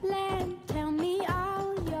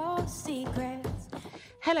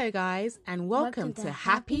Hello guys and welcome to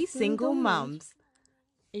Happy Single Mums.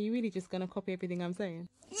 Are you really just going to copy everything I'm saying?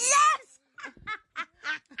 Yes!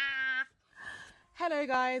 Hello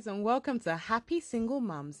guys and welcome to Happy Single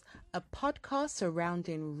Mums, a podcast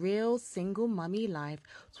surrounding real single mummy life,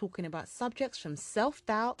 talking about subjects from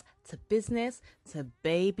self-doubt to business to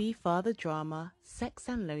baby father drama, sex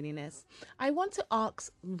and loneliness. I want to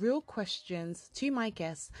ask real questions to my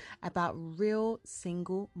guests about real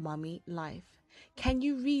single mummy life. Can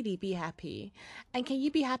you really be happy? And can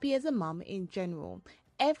you be happy as a mum in general?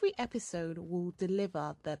 Every episode will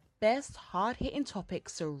deliver the best hard-hitting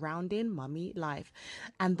topics surrounding mummy life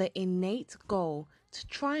and the innate goal to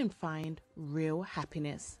try and find real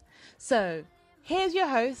happiness. So, here's your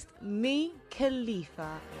host, me,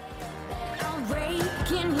 Khalifa. I'm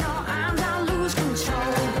breaking your arms, I'll lose control.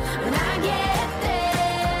 When I get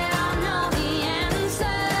there, I'll know the answer.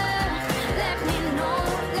 Let me know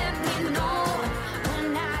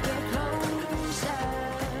when I get closer.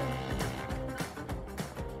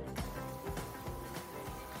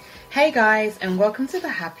 Hey guys, and welcome to the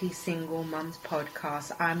Happy Single Mums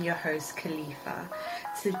podcast. I'm your host, Khalifa.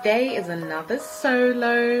 Today is another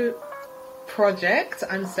solo project.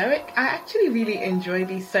 I actually really enjoy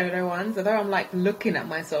these solo ones, although I'm like looking at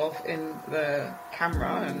myself in the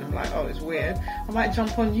camera and I'm like, oh, it's weird. I might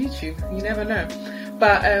jump on YouTube, you never know.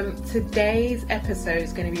 But today's episode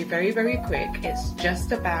is going to be very, very quick. It's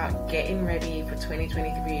just about getting ready for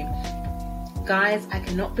 2023. Guys, I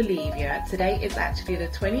cannot believe today is actually the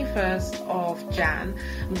 21st of Jan.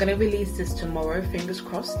 I'm going to release this tomorrow, fingers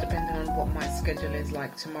crossed, depending on what my schedule is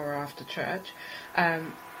like tomorrow after church.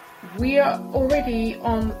 We are already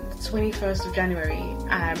on the 21st of January.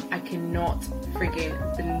 I cannot friggin'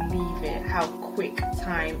 believe it, how quick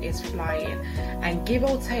time is flying. And give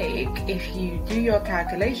or take, if you do your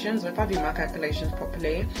calculations, or if I do my calculations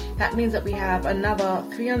properly, that means that we have another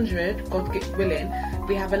 300, God willing,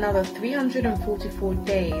 we have another 344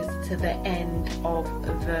 days to the end of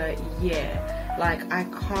the year. Like,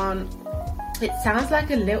 it sounds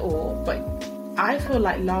like a little, but I feel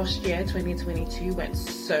like last year, 2022, went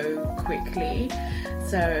so quickly.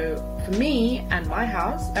 So for me and my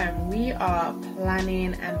house, we are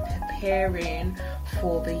planning and preparing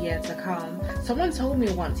for the year to come. Someone told me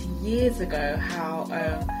once years ago how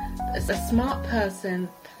a smart person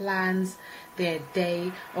plans their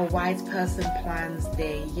day, a wise person plans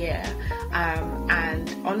their year. And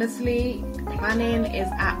honestly, planning is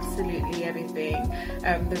absolutely everything.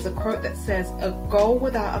 There's a quote that says, a goal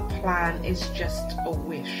without a plan is just a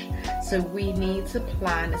wish. So we need to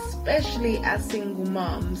plan, especially as single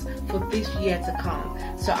mums, for this year to come.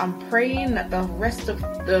 So I'm praying that the rest of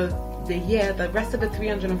the year, the rest of the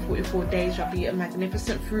 344 days shall be a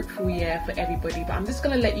magnificent, fruitful year for everybody. But I'm just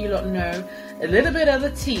going to let you lot know a little bit of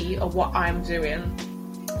the tea of what I'm doing.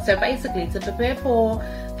 So basically, to prepare for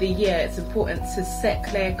the year, it's important to set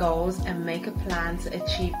clear goals and make a plan to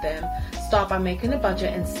achieve them. Start by making a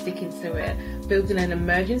budget and sticking to it, building an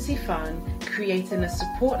emergency fund, creating a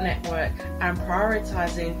support network, and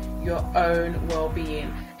prioritizing your own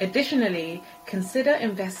well-being. Additionally, consider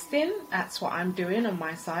investing. That's what I'm doing on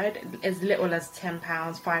my side, as little as £10,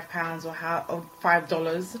 £5, or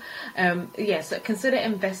 $5. So consider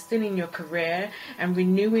investing in your career and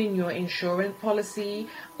renewing your insurance policy.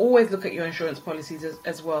 Always look at your insurance policies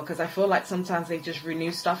as well, because I feel like sometimes they just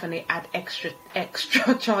renew stuff and they add extra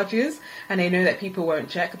charges, and they know that people won't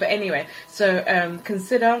check. But anyway, so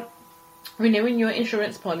consider renewing your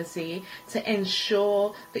insurance policy to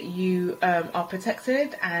ensure that you are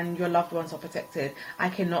protected and your loved ones are protected. I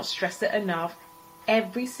cannot stress it enough.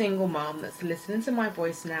 Every single mom that's listening to my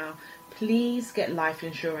voice now, please get life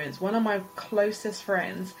insurance. One of my closest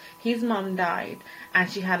friends, his mum died and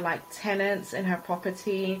she had like tenants in her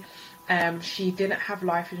property. She didn't have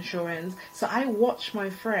life insurance, so I watched my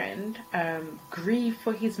friend grieve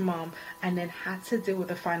for his mum and then had to deal with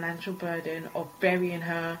the financial burden of burying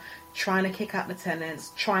her, trying to kick out the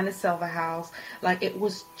tenants, trying to sell the house. Like, it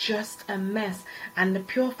was just a mess. And the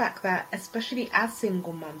pure fact that, especially as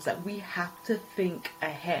single mums, that we have to think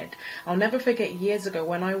ahead. I'll never forget years ago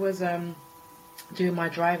when I was doing my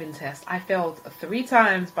driving test. I failed 3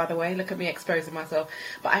 times, by the way. Look at me exposing myself.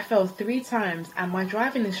 But I failed 3 times, and my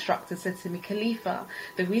driving instructor said to me, Khalifa,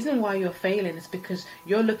 the reason why you're failing is because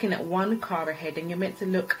you're looking at 1 car ahead and you're meant to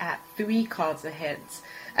look at 3 cars ahead.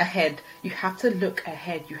 You have to look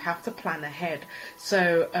ahead. You have to plan ahead.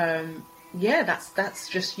 So that's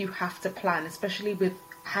just, you have to plan, especially with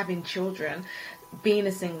having children. being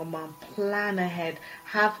a single mom, plan ahead,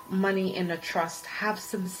 have money in a trust, have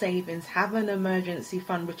some savings, have an emergency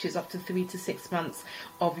fund, which is up to 3 to 6 months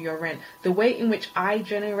of your rent. The way in which I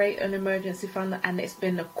generate an emergency fund, and it's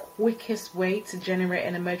been the quickest way to generate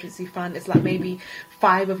an emergency fund, is like maybe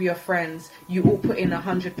 5 of your friends, you all put in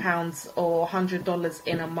 £100 or $100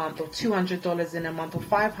 in a month, or $200 in a month, or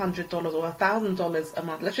 $500 or $1,000 a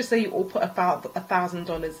month. Let's just say you all put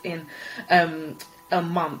 $1,000 in a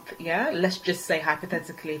month. Yeah, let's just say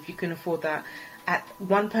hypothetically, if you can afford that, at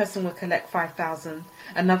one person would collect 5,000,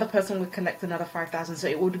 another person would collect another 5,000, so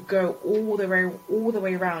it would go all the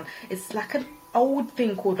way around. It's like an old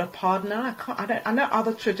thing called a partner. I know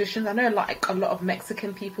other traditions. I know like a lot of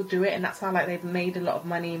Mexican people do it, and that's how like they've made a lot of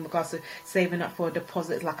money in regards to saving up for a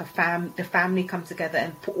deposit. It's like the family come together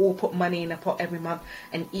and all put money in a pot every month,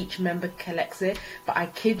 and each member collects it. But I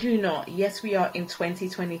kid you not, yes, we are in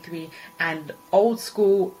 2023, and old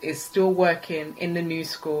school is still working in the new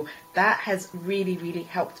school. That has really, really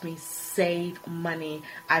helped me save money.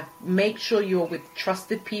 I make sure you're with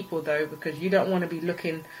trusted people though, because you don't want to be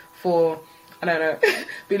looking for, I don't know,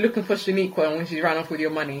 be looking for Shaniqua and when she's run off with your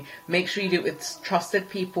money. Make sure you do it with trusted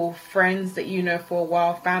people, friends that you know for a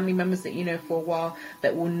while, family members that you know for a while,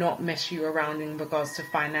 that will not mess you around in regards to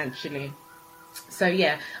financially. So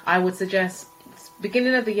yeah, I would suggest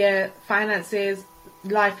beginning of the year, finances,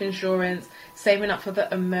 life insurance, saving up for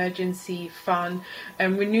the emergency fund,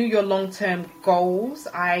 and renew your long-term goals.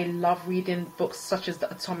 I love reading books such as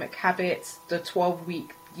The Atomic Habits, The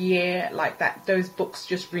 12-Week Year, like that. Those books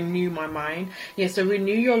just renew my mind. Yeah, so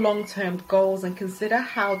renew your long-term goals and consider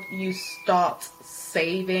how you start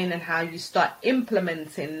saving and how you start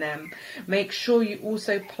implementing them. Make sure you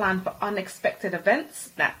also plan for unexpected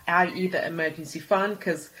events, that i.e. the emergency fund,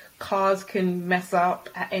 because cars can mess up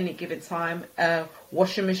at any given time. A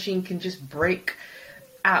washing machine can just break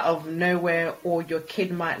out of nowhere, or your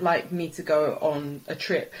kid might like need to go on a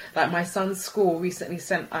trip. Like my son's school recently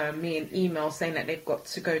sent me an email saying that they've got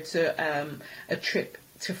to go to a trip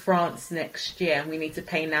to France next year, and we need to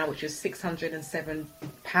pay now, which is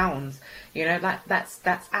 £607. You know, like that's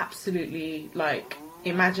absolutely, like,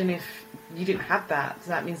 imagine if you didn't have that.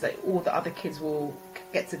 So that means that all the other kids will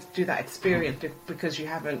get to do that experience because you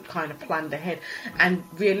haven't kind of planned ahead. And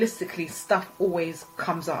realistically, stuff always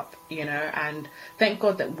comes up, you know, and thank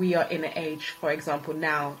God that we are in an age, for example,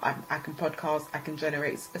 now I can podcast, I can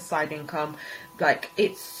generate a side income. Like,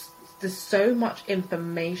 there's so much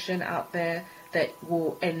information out there that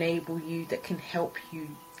will enable you, that can help you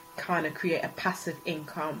kind of create a passive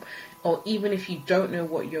income. Or even if you don't know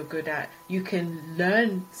what you're good at, you can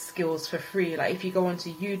learn skills for free. Like if you go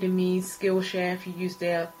onto Udemy, Skillshare, if you use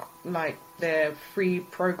their free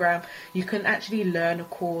program, you can actually learn a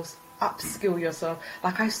course, upskill yourself.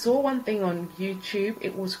 Like I saw one thing on YouTube,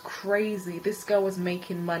 it was crazy. This girl was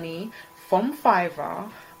making money from Fiverr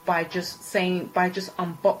by just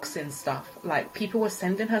unboxing stuff. Like people were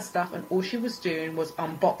sending her stuff and all she was doing was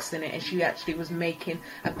unboxing it, and she actually was making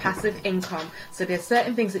a passive income. So there's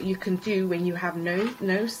certain things that you can do when you have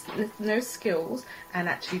no skills and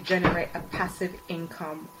actually generate a passive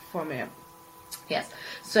income from it. Yes,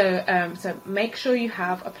 so make sure you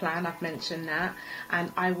have a plan. I've mentioned that,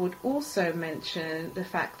 and I would also mention the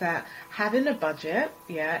fact that having a budget,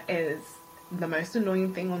 is the most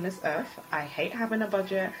annoying thing on this earth. I hate having a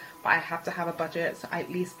budget, but I have to have a budget, so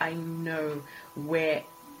at least I know where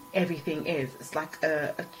everything is. It's like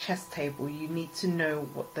a chess table. You need to know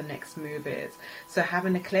what the next move is. So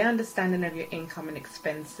having a clear understanding of your income and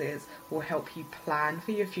expenses will help you plan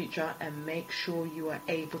for your future and make sure you are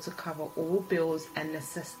able to cover all bills and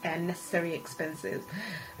necessary expenses.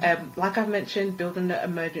 Like I've mentioned, building an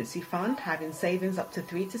emergency fund, having savings up to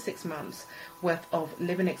 3 to 6 months worth of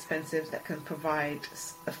living expenses that can provide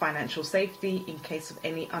a financial safety in case of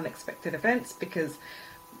any unexpected events, because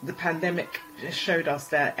the pandemic showed us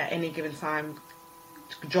that at any given time,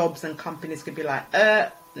 jobs and companies could be like,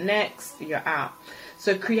 next, you're out.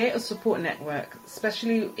 So create a support network,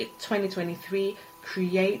 especially in 2023.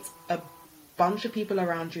 Create a bunch of people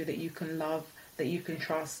around you that you can love, that you can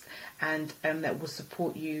trust, and that will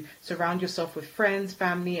support you. Surround yourself with friends,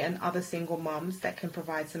 family, and other single mums that can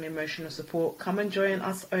provide some emotional support. Come and join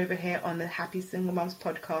us over here on the Happy Single Mums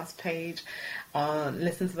podcast page.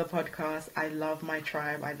 Listen to the podcast. I love my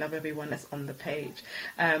tribe. I love everyone that's on the page.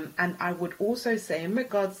 And I would also say, in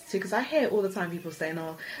regards to, because I hear all the time people saying,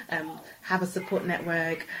 have a support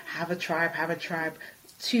network, have a tribe.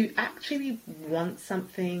 To actually want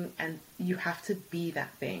something, and you have to be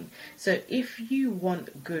that thing. So if you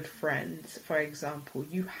want good friends, for example,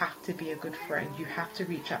 you have to be a good friend. You have to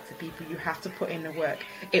reach out to people. You have to put in the work.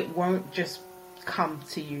 It won't just come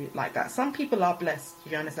to you like that. Some people are blessed,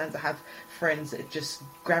 you understand, to have friends that just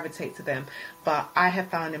gravitate to them. But I have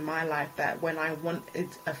found in my life that when I wanted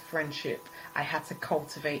a friendship, I had to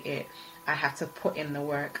cultivate it. I had to put in the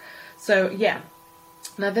work. So yeah.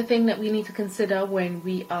 Another thing that we need to consider when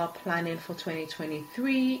we are planning for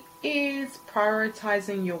 2023 is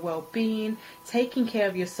prioritizing your well-being. Taking care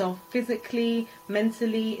of yourself physically,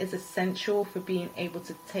 mentally is essential for being able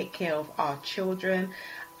to take care of our children.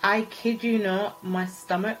 I kid you not, my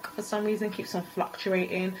stomach for some reason keeps on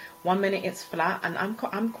fluctuating. 1 minute it's flat, and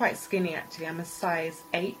I'm quite skinny actually. I'm a size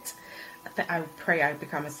 8. I pray I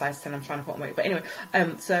become a size 10. I'm trying to put on weight, but anyway,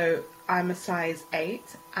 so I'm a size 8,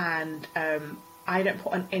 and I don't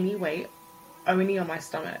put on any weight, only on my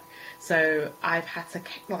stomach. So I've had to,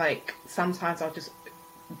 like, sometimes I'll just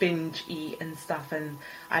binge eat and stuff, and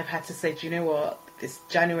I've had to say, do you know what, this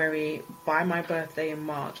January, by my birthday in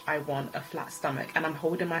March, I want a flat stomach. And I'm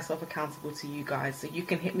holding myself accountable to you guys, so you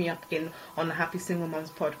can hit me up on the Happy Single Mums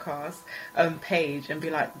podcast page and be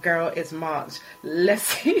like, girl, it's March, let's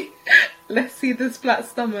see this flat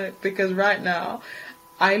stomach, because right now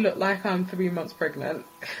I look like I'm 3 months pregnant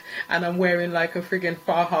and I'm wearing like a friggin'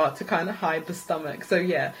 faja to kind of hide the stomach. So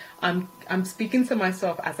yeah, I'm speaking to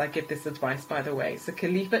myself as I give this advice, by the way. So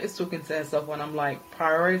Khalifa is talking to herself when I'm like,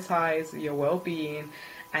 prioritize your well-being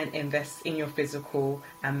and invest in your physical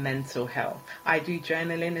and mental health. I do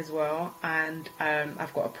journaling as well, and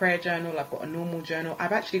I've got a prayer journal, I've got a normal journal.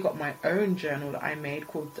 I've actually got my own journal that I made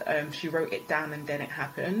called She Wrote It Down and Then It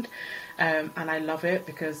Happened. And I love it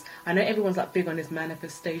because I know everyone's like big on this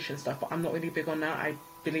manifestation stuff, but I'm not really big on that. I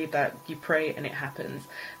believe that you pray and it happens.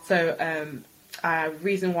 So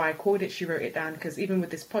reason why I called it She Wrote It Down, because even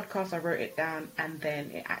with this podcast, I wrote it down and then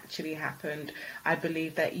it actually happened. I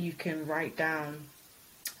believe that you can write down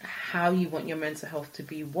how you want your mental health to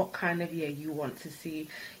be, what kind of year you want to see.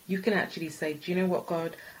 You can actually say, do you know what,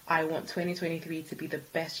 God, I want 2023 to be the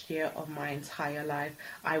best year of my entire life.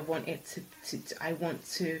 I want it I want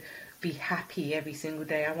to be happy every single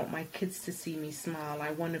day. I want my kids to see me smile.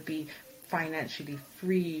 I want to be financially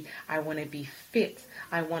free. I want to be fit.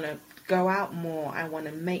 I want to go out more. I want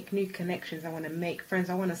to make new connections. I want to make friends.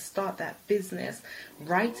 I want to start that business.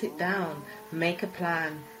 Write it down, make a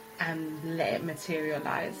plan, and let it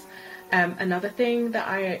materialize. Another thing that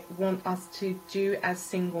I want us to do as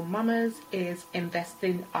single mamas is invest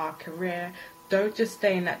in our career. Don't just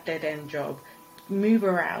stay in that dead-end job. Move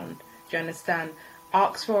around. Do you understand?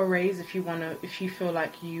 Ask for a raise if you feel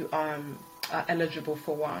like you are eligible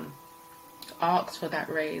for one. Ask for that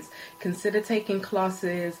raise. Consider taking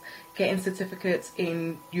classes, getting certificates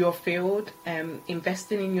in your field,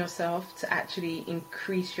 investing in yourself to actually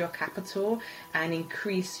increase your capital and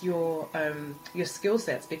increase your skill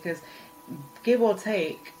sets, because give or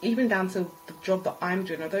take, even down to the job that I'm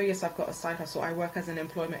doing, although yes, I've got a side hustle, I work as an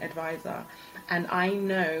employment advisor, and I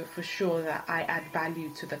know for sure that I add value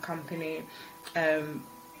to the company,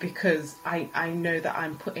 because I know that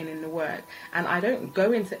I'm putting in the work. And I don't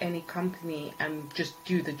go into any company and just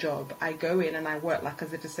do the job. I go in and I work like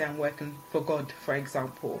as if to say I'm working for God, for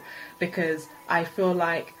example, because I feel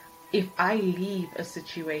like if I leave a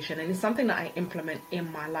situation, and it's something that I implement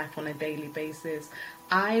in my life on a daily basis,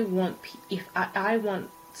 I want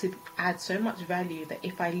to add so much value that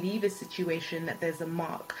if I leave a situation, that there's a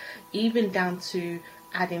mark, even down to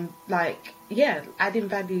adding value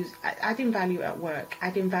at work,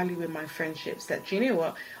 adding value in my friendships, that, do you know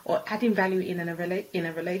what, or adding value in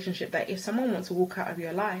a relationship, that if someone wants to walk out of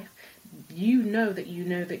your life, you know that you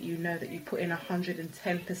put in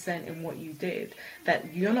 110% in what you did,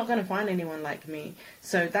 that you're not going to find anyone like me.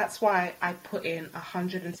 So that's why I put in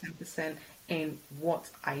 110% in what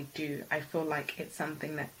I do. I feel like it's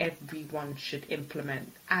something that everyone should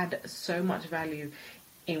implement. Add so much value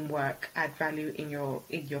in work, add value in your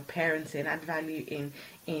parenting, add value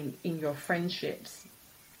in your friendships.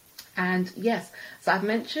 And yes, so I've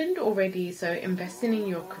mentioned already, so investing in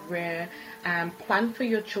your career and plan for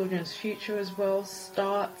your children's future as well.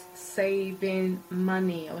 Start saving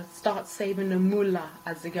money, or start saving the moolah,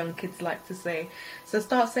 as the young kids like to say. So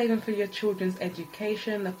start saving for your children's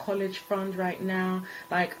education, the college fund right now.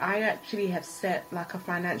 Like, I actually have set like a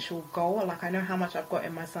financial goal. Like, I know how much I've got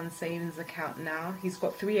in my son's savings account now. He's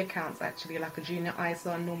got 3 accounts actually, like a junior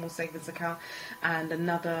ISA, normal savings account, and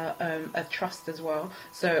another a trust as well.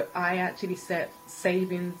 So I actually set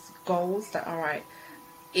savings goals that, all right,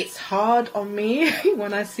 it's hard on me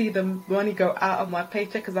when I see the money go out of my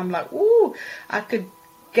paycheck, because I'm like, ooh, I could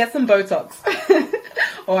get some Botox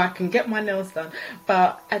or I can get my nails done.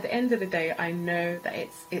 But at the end of the day, I know that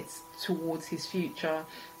it's towards his future.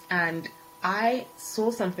 And I saw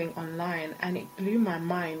something online and it blew my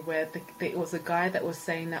mind where it was a guy that was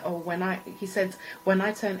saying that, he said, when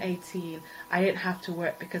I turned 18, I didn't have to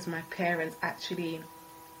work because my parents actually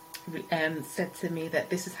said to me that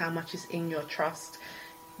this is how much is in your trust,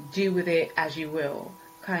 do with it as you will,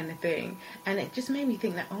 kind of thing. And it just made me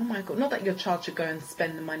think that, oh my God, not that your child should go and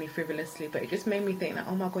spend the money frivolously, but it just made me think that,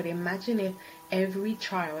 oh my God, imagine if every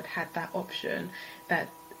child had that option, that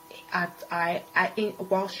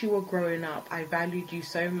whilst you were growing up, I valued you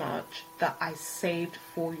so much that I saved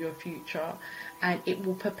for your future, and it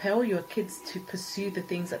will propel your kids to pursue the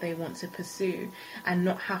things that they want to pursue and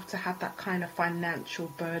not have to have that kind of financial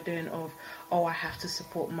burden of, oh, I have to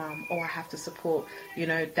support mum, or I have to support,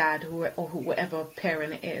 dad, or whatever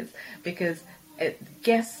parent it is. Because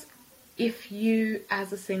guess if you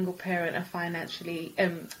as a single parent are financially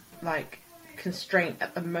constrained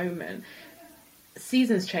at the moment,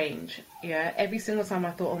 seasons change. Every single time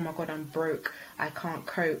I thought, oh my God, I'm broke, I can't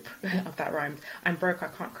cope. If that rhymes, I'm broke, I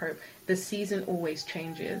can't cope. The season always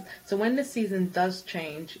changes. So when the season does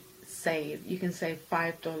change, save. You can save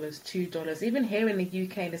 $5, $2. Even here in the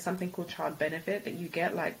UK, there's something called child benefit that you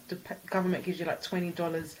get. Like the government gives you like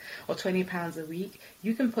 $20 or £20 a week.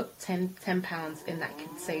 You can put £10 in that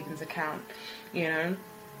kid's savings account.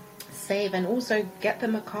 Save, and also get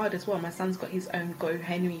them a card as well. My son's got his own Go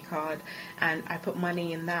Henry card, and I put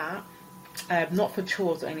money in that. Not for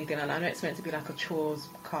chores or anything like that. I know it's meant to be like a chores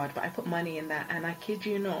card, but I put money in that, and I kid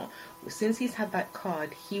you not, since he's had that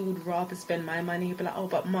card, he would rather spend my money. He'd be like, oh,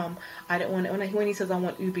 but mum, I don't want it. When he says I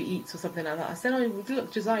want Uber Eats or something like that, I said, oh,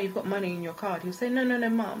 look, Josiah, you've got money in your card. He'll say, no,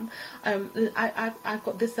 mum, I've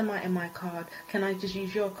got this amount in my card. Can I just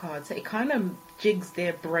use your card? So it kind of jigs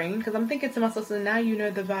their brain, because I'm thinking to myself, so now you know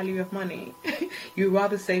the value of money. You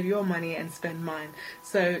rather save your money and spend mine.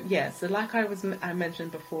 So so like I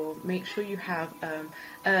mentioned before, make sure you have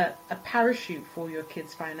a parachute for your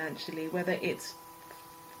kids financially, whether it's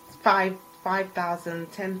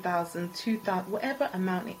 5,000, 10,000, 2,000, whatever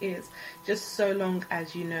amount it is, just so long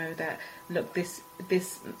as you know that, look, this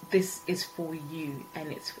is for you,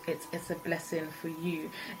 and it's a blessing for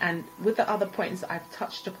you. And with the other points that I've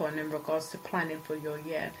touched upon in regards to planning for your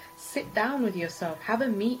year, sit down with yourself, have a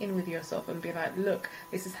meeting with yourself and be like, look,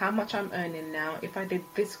 this is how much I'm earning now. If I did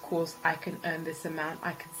this course, I can earn this amount,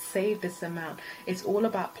 I can save this amount. It's all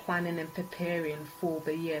about planning and preparing for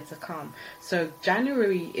the year to come. So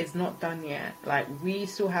January is not done yet. Like, we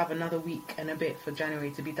still have another week and a bit for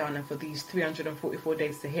January to be done, and for these 344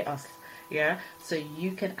 days to hit us. So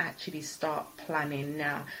you can actually start planning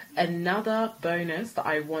now. Another bonus that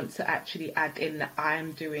I want to actually add in that I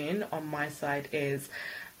am doing on my side is,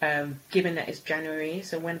 given that it's January,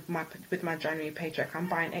 so with my January paycheck, I'm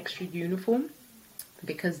buying extra uniform,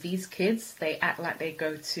 because these kids, they act like they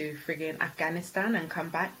go to friggin' Afghanistan and come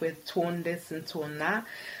back with torn this and torn that.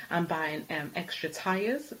 I'm buying extra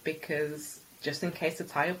tires, because just in case the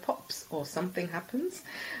tire pops or something happens.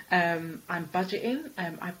 I'm budgeting.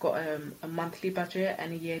 I've got a monthly budget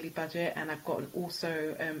and a yearly budget, and I've got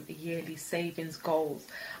also a yearly savings goals.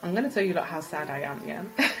 I'm going to tell you how sad I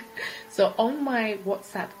am, So on my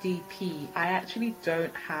WhatsApp DP, I actually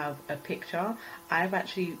don't have a picture. I've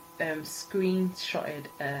actually screenshotted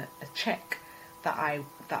a check that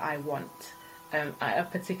I want, a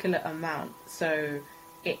particular amount. So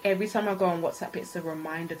every time I go on WhatsApp, it's a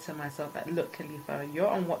reminder to myself that, look, Khalifa, you're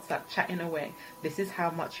on WhatsApp chatting away. This is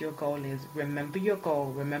how much your goal is. Remember your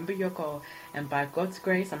goal. Remember your goal. And by God's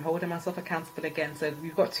grace, I'm holding myself accountable again. So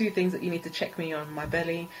we've got two things that you need to check me on: my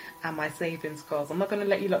belly and my savings goals. I'm not going to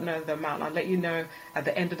let you lot know the amount. I'll let you know at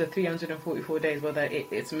the end of the 344 days whether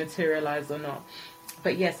it's materialized or not.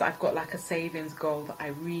 But yes, I've got like a savings goal that I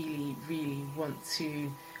really, really want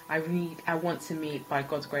to I want to meet by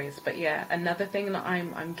God's grace. But yeah, another thing that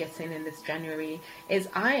I'm getting in this January is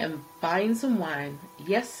I am buying some wine.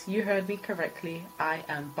 Yes, you heard me correctly. I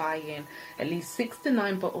am buying at least 6 to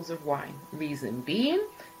 9 bottles of wine. Reason being,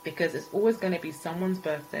 because it's always going to be someone's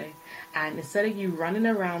birthday, and instead of you running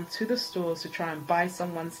around to the stores to try and buy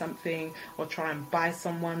someone something or try and buy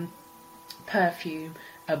someone perfume,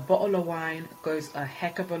 a bottle of wine goes a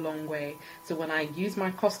heck of a long way. So when I use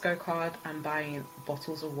my Costco card, I'm buying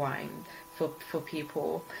bottles of wine for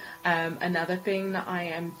people. Another thing that I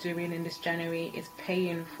am doing in this January is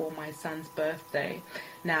paying for my son's birthday.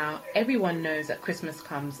 Now, everyone knows that Christmas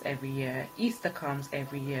comes every year, Easter comes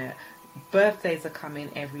every year, birthdays are coming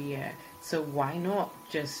every year. So why not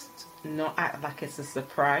just not act like it's a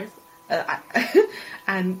surprise?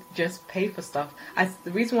 And just pay for stuff.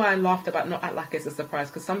 The reason why I laughed about not act like it's a surprise,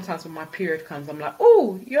 because sometimes when my period comes, I'm like,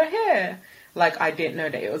 oh, you're here. like I didn't know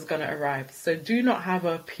that it was going to arrive. So do not have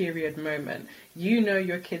a period moment. You know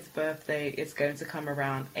your kid's birthday is going to come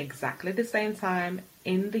around exactly the same time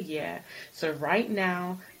in the year. So right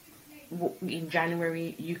now, in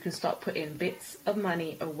January, you can start putting bits of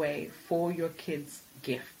money away for your kid's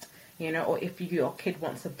gift. You know, or if your kid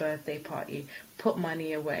wants a birthday party, put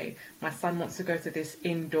money away. My son wants to go to this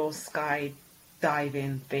indoor sky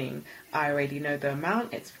diving thing. I already know the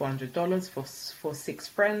amount. It's $400 for 6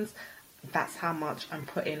 friends. That's how much I'm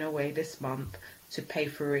putting away this month to pay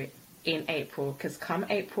for it in April. Because come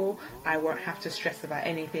April, I won't have to stress about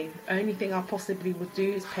anything. The only thing I possibly would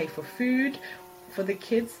do is pay for food for the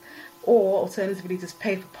kids, or alternatively just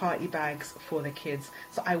pay for party bags for the kids.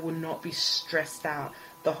 So I will not be stressed out.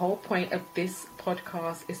 The whole point of this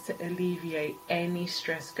podcast is to alleviate any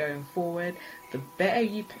stress going forward. The better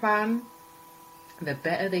you plan, the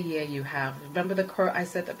better the year you have. Remember the quote I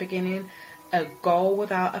said at the beginning? A goal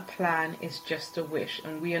without a plan is just a wish.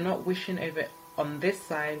 And we are not wishing over on this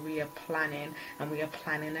side, we are planning, and we are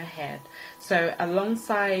planning ahead. So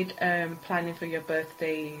alongside planning for your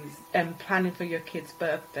birthdays and planning for your kid's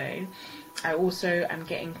birthday, I also am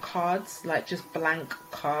getting cards, like just blank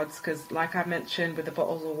cards, because like I mentioned with the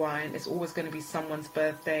bottles of wine, it's always going to be someone's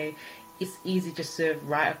birthday. It's easy just to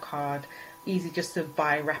write a card, easy just to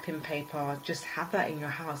buy wrapping paper, just have that in your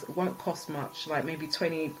house. It won't cost much, like maybe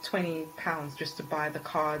 20 pounds just to buy the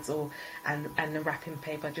cards and the wrapping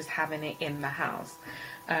paper, just having it in the house.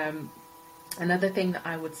 Another thing that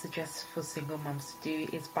I would suggest for single mums to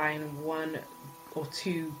do is buying 1 or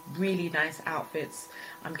 2 really nice outfits.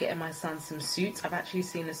 I'm getting my son some suits. I've actually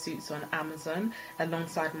seen the suits on Amazon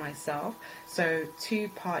alongside myself. So 2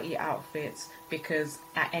 party outfits, because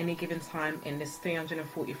at any given time in this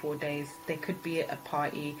 344 days, there could be a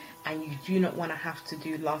party and you do not want to have to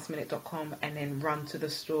do lastminute.com and then run to the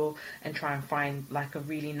store and try and find like a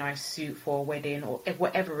really nice suit for a wedding or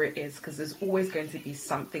whatever it is, because there's always going to be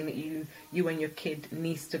something that you and your kid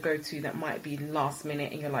needs to go to that might be last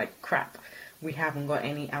minute and you're like, crap, we haven't got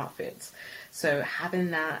any outfits. So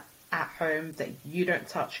having that at home that you don't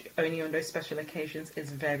touch only on those special occasions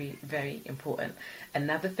is very, very important.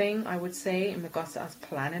 Another thing I would say in regards to us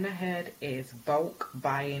planning ahead is bulk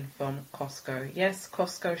buying from Costco. Yes,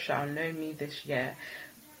 Costco shall know me this year.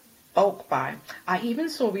 Bulk buy. I even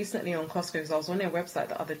saw recently on Costco, because I was on their website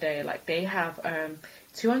the other day, like they have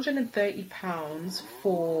 £230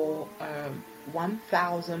 for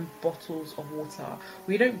 1,000 bottles of water.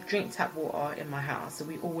 We don't drink tap water in my house, so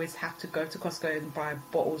we always have to go to Costco and buy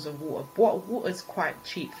bottles of water. Water is quite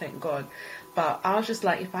cheap, thank God. But I was just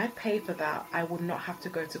like, if I pay for that, I would not have to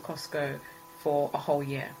go to Costco for a whole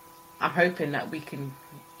year. I'm hoping that we can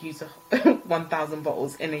use 1,000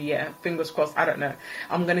 bottles in a year. Fingers crossed. I don't know.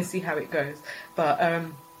 I'm gonna see how it goes. But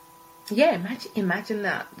yeah, imagine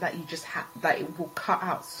that you just have that. It will cut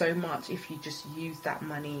out so much if you just use that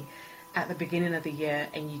money at the beginning of the year,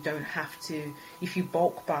 and you don't have to, if you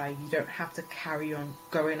bulk buy, you don't have to carry on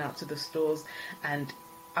going out to the stores. And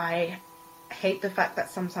I hate the fact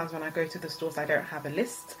that sometimes when I go to the stores I don't have a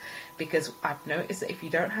list, because I've noticed that if you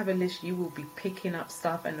don't have a list, you will be picking up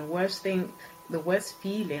stuff, and the worst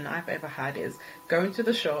feeling I've ever had is going to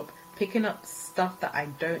the shop, picking up stuff that I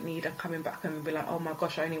don't need, and coming back and be like, oh my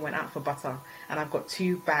gosh, I only went out for butter and I've got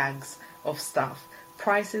 2 bags of stuff.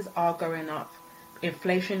 Prices are going up.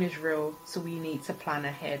 Inflation is real, so we need to plan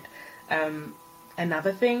ahead.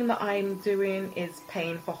 Another thing that I'm doing is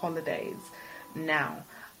paying for holidays. Now,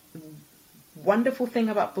 wonderful thing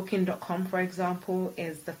about booking.com, for example,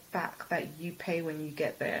 is the fact that you pay when you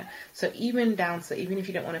get there. So even if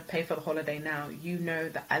you don't want to pay for the holiday now, you know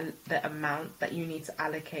the amount that you need to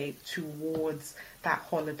allocate towards that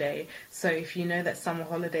holiday. So if you know that summer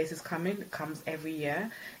holidays is coming, it comes every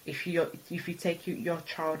year. If you take your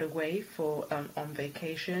child away for on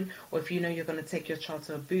vacation, or if you know you're going to take your child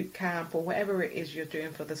to a boot camp or whatever it is you're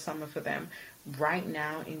doing for the summer for them, right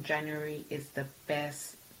now in January is the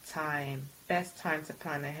best time to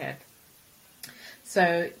plan ahead.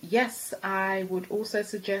 So yes, I would also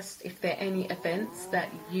suggest, if there are any events that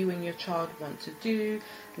you and your child want to do,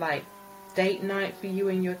 like date night for you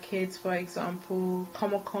and your kids, for example,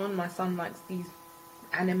 Comic-Con, my son likes these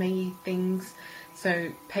anime things,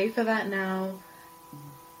 so pay for that now.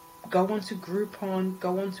 Go on to Groupon,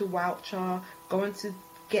 go on to Voucher, go on to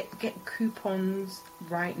get coupons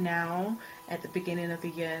right now at the beginning of the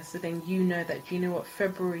year, so then you know that, you know what,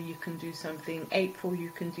 February you can do something, April you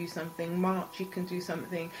can do something, March you can do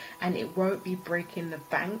something, and it won't be breaking the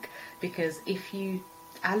bank. Because if you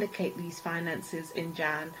allocate these finances in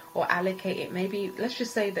Jan, or allocate it, maybe let's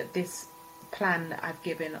just say that this plan that I've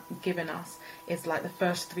given us is like the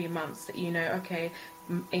first 3 months that, you know, okay,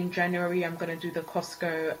 in January I'm going to do the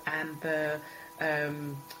Costco and the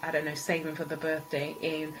I don't know, saving for the birthday.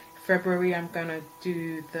 In February I'm going to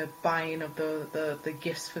do the buying of the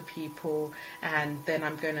gifts for people, and then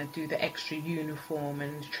I'm going to do the extra uniform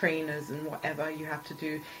and trainers and whatever you have to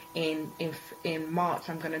do. In March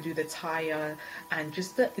I'm going to do the tire and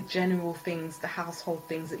just the general things, the household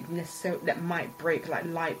things that might break, like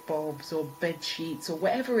light bulbs or bed sheets or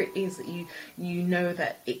whatever it is that you know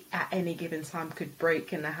that it, at any given time, could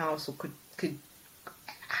break in the house or could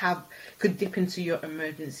dip into your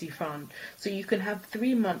emergency fund. So you can have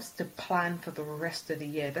 3 months to plan for the rest of the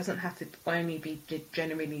year. It doesn't have to only be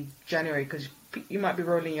January, because you might be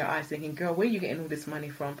rolling your eyes thinking, girl, where are you getting all this money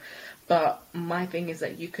from? But my thing is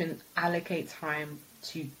that you can allocate time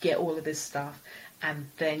to get all of this stuff, and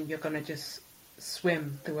then you're going to just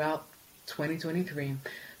swim throughout 2023.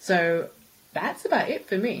 So that's about it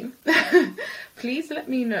for me. Please let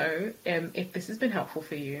me know if this has been helpful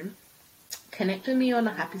for you. Connect with me on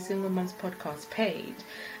the Happy Single Moms podcast page,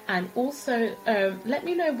 and also let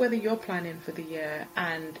me know whether you're planning for the year,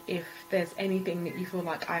 and if there's anything that you feel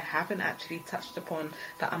like I haven't actually touched upon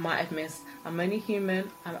that I might have missed. I'm only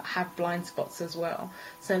human. I have blind spots as well.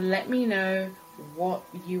 So let me know what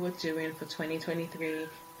you are doing for 2023.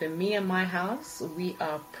 For me and my house, we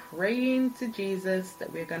are praying to Jesus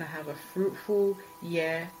that we're going to have a fruitful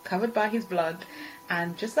year covered by his blood,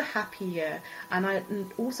 and just a happy year. And I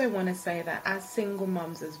also want to say that as single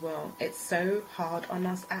mums as well, it's so hard on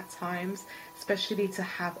us at times, especially to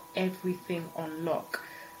have everything on lock.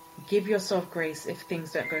 Give yourself grace if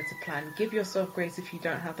things don't go to plan. Give yourself grace if you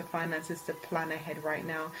don't have the finances to plan ahead right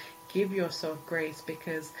now. Give yourself grace,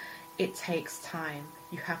 because it takes time.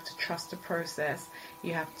 You have to trust the process.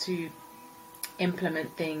 You have to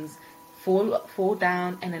implement things, fall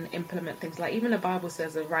down and then implement things. Like even the Bible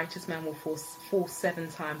says a righteous man will fall 7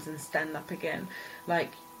 times and stand up again.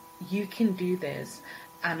 Like, you can do this.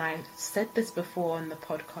 And I said this before on the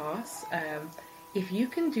podcast. If you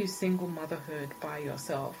can do single motherhood by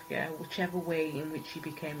yourself, yeah, whichever way in which you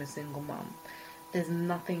became a single mom, there's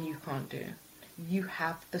nothing you can't do. You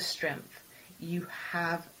have the strength. You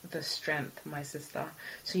have the strength, my sister.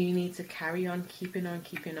 So you need to carry on, keeping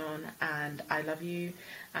on. And I love you,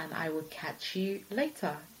 and I will catch you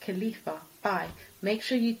later. Khalifa, bye. Make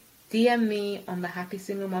sure you DM me on the Happy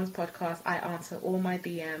Single Moms podcast. I answer all my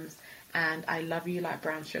DMs, and I love you like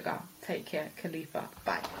brown sugar. Take care, Khalifa.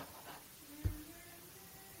 Bye.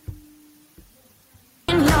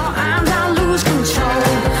 In your arms, I lose control.